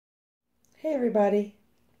Hey everybody,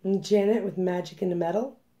 I'm Janet with Magic in the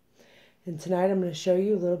Metal, and tonight I'm going to show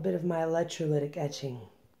you a little bit of my electrolytic etching.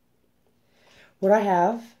 What I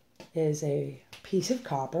have is a piece of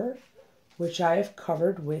copper, which I have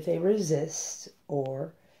covered with a resist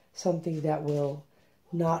or something that will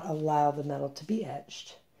not allow the metal to be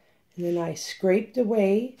etched. And then I scraped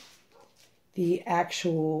away the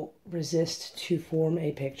actual resist to form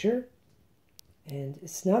a picture. And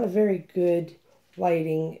it's not a very good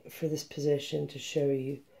lighting for this position to show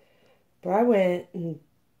you, but I went and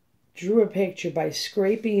drew a picture by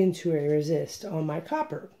scraping into a resist on my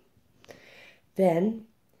copper. Then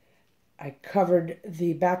I covered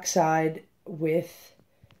the backside with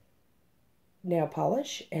nail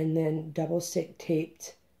polish and then double stick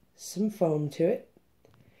taped some foam to it,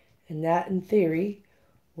 and that in theory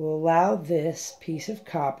will allow this piece of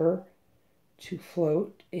copper to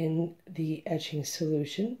float in the etching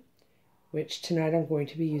solution, which tonight I'm going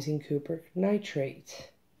to be using Cupric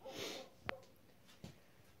Nitrate.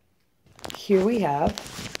 Here we have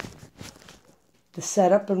the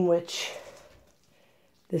setup in which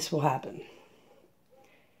this will happen.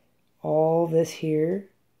 All this here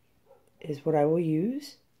is what I will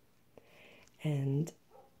use, and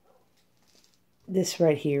this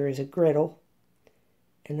right here is a griddle,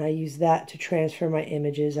 and I use that to transfer my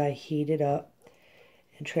images. I heat it up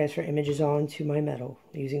and transfer images onto my metal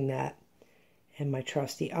using that and my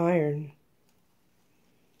trusty iron.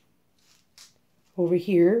 Over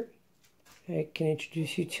here, I can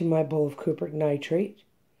introduce you to my bowl of Cupric Nitrate.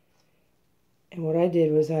 And what I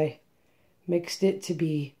did was I mixed it to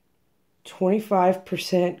be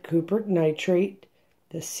 25% Cupric Nitrate,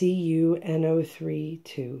 the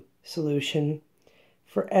CuNO3 solution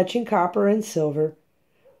for etching copper and silver.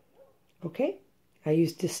 Okay, I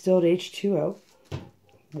used distilled H2O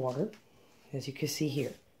water, as you can see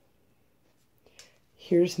here.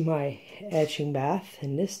 Here's my etching bath,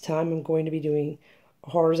 and this time I'm going to be doing a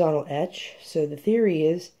horizontal etch. So the theory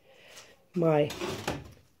is my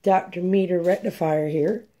Dr. Meter rectifier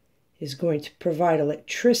here is going to provide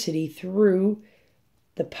electricity through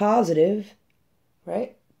the positive,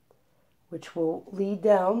 right, which will lead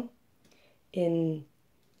down into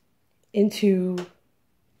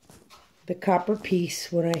the copper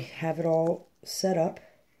piece. When I have it all set up,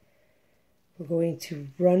 we're going to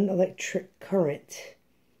run electric current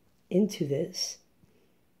into this,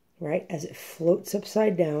 right, as it floats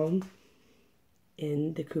upside down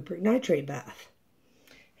in the Cupric Nitrate bath.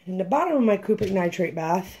 And in the bottom of my Cupric Nitrate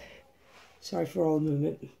bath, sorry for all the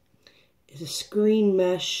movement, is a screen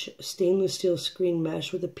mesh, stainless steel screen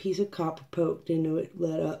mesh with a piece of copper poked into it,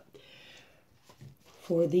 lit up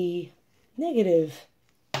for the negative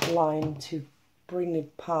line to bring the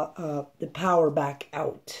power back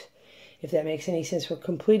out. If that makes any sense, we're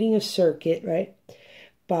completing a circuit, right,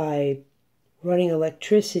 by running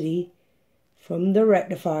electricity from the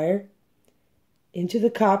rectifier into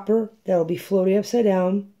the copper that will be floating upside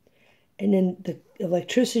down, and then the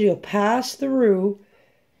electricity will pass through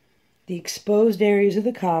the exposed areas of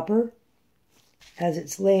the copper as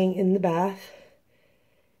it's laying in the bath,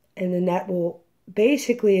 and then that will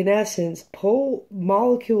basically, in essence, pull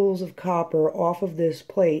molecules of copper off of this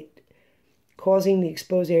plate, causing the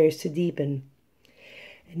exposed areas to deepen.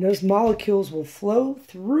 And those molecules will flow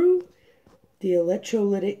through the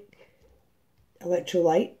electrolyte,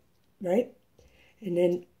 right? And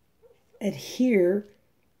then adhere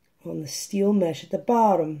on the steel mesh at the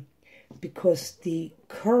bottom, because the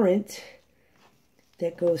current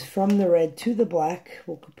that goes from the red to the black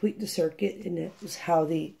will complete the circuit, and that is how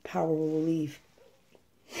the power will leave.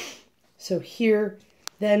 So here,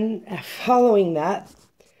 then, following that,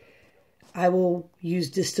 I will use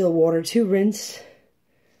distilled water to rinse.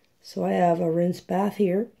 So I have a rinse bath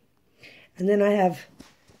here. And then I have,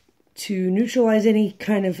 to neutralize any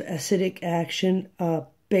kind of acidic action, a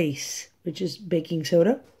base, which is baking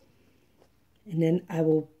soda. And then I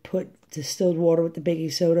will put distilled water with the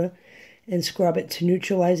baking soda and scrub it to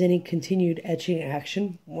neutralize any continued etching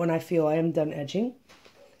action when I feel I am done etching.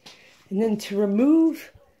 And then to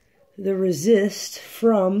remove the resist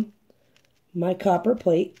from my copper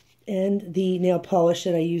plate and the nail polish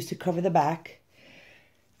that I use to cover the back,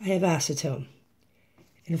 I have acetone.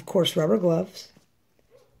 And of course, rubber gloves.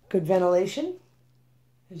 Good ventilation,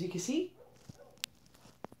 as you can see.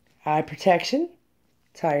 Eye protection.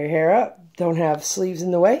 Tie your hair up. Don't have sleeves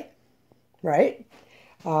in the way, right?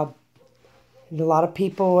 And a lot of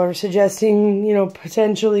people are suggesting,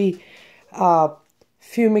 potentially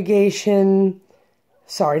fumigation.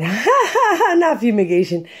 Sorry, not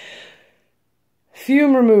fumigation.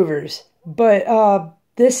 Fume removers. But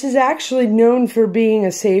This is actually known for being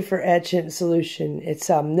a safer etchant solution. It's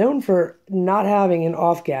known for not having an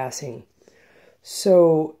off-gassing.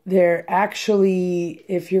 So there actually,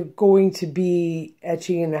 if you're going to be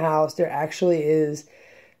etching in the house, there actually is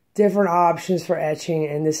different options for etching,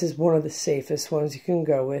 and this is one of the safest ones you can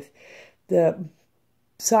go with. The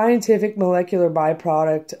scientific molecular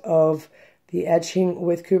byproduct of the etching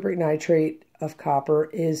with cupric nitrate of copper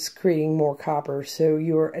is creating more copper, so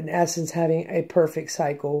you're in essence having a perfect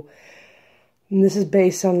cycle. And this is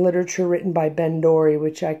based on literature written by Ben Dory,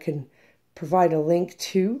 which I can provide a link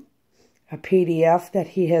to, a PDF that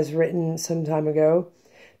he has written some time ago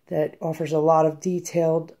that offers a lot of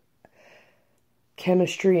detailed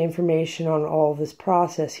chemistry information on all of this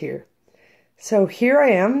process here. So here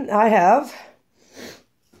I am. I have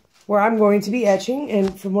where I'm going to be etching,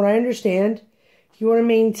 and from what I understand, you want to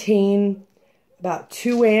maintain about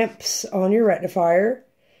 2 amps on your rectifier,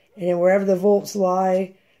 and then wherever the volts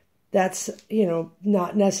lie, that's, you know,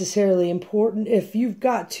 not necessarily important. If you've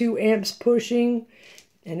got 2 amps pushing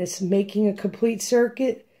and it's making a complete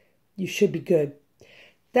circuit, you should be good.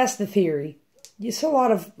 That's the theory. It's a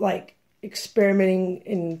lot of like experimenting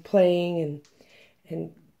and playing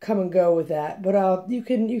and come and go with that, but you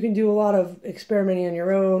can do a lot of experimenting on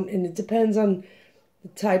your own, and it depends on the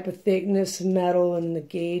type of thickness of metal and the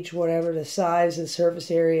gauge, whatever, the size and surface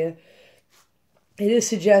area. It is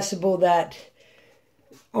suggestible that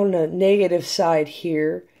on the negative side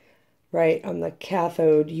here, right, on the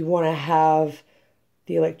cathode, you want to have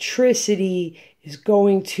the electricity is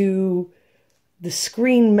going to the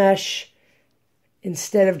screen mesh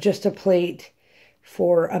instead of just a plate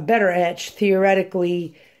for a better etch,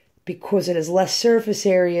 theoretically, because it has less surface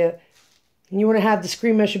area. And you want to have the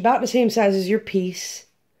screen mesh about the same size as your piece.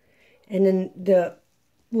 And then the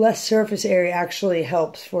less surface area actually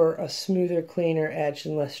helps for a smoother, cleaner etch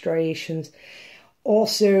and less striations.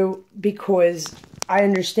 Also, because I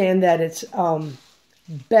understand that it's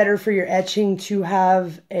better for your etching to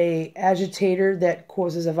have a agitator that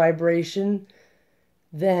causes a vibration.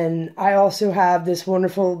 Then I also have this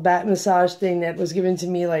wonderful back massage thing that was given to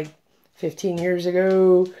me like 15 years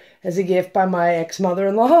ago as a gift by my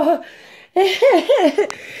ex-mother-in-law.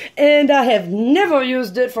 And I have never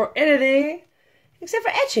used it for anything except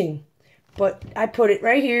for etching. But I put it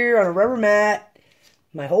right here on a rubber mat,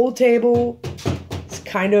 my whole table. It's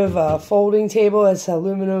kind of a folding table. It's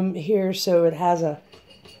aluminum here, so it has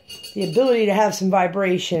the ability to have some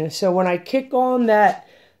vibration. So when I kick on that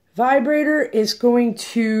vibrator, it's going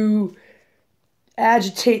to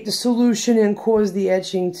agitate the solution and cause the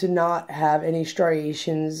etching to not have any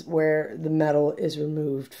striations where the metal is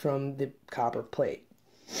removed from the copper plate.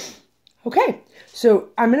 Okay, so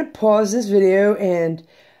I'm going to pause this video and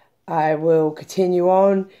I will continue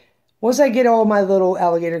on once I get all my little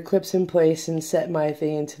alligator clips in place and set my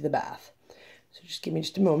thing into the bath. So just give me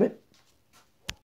just a moment.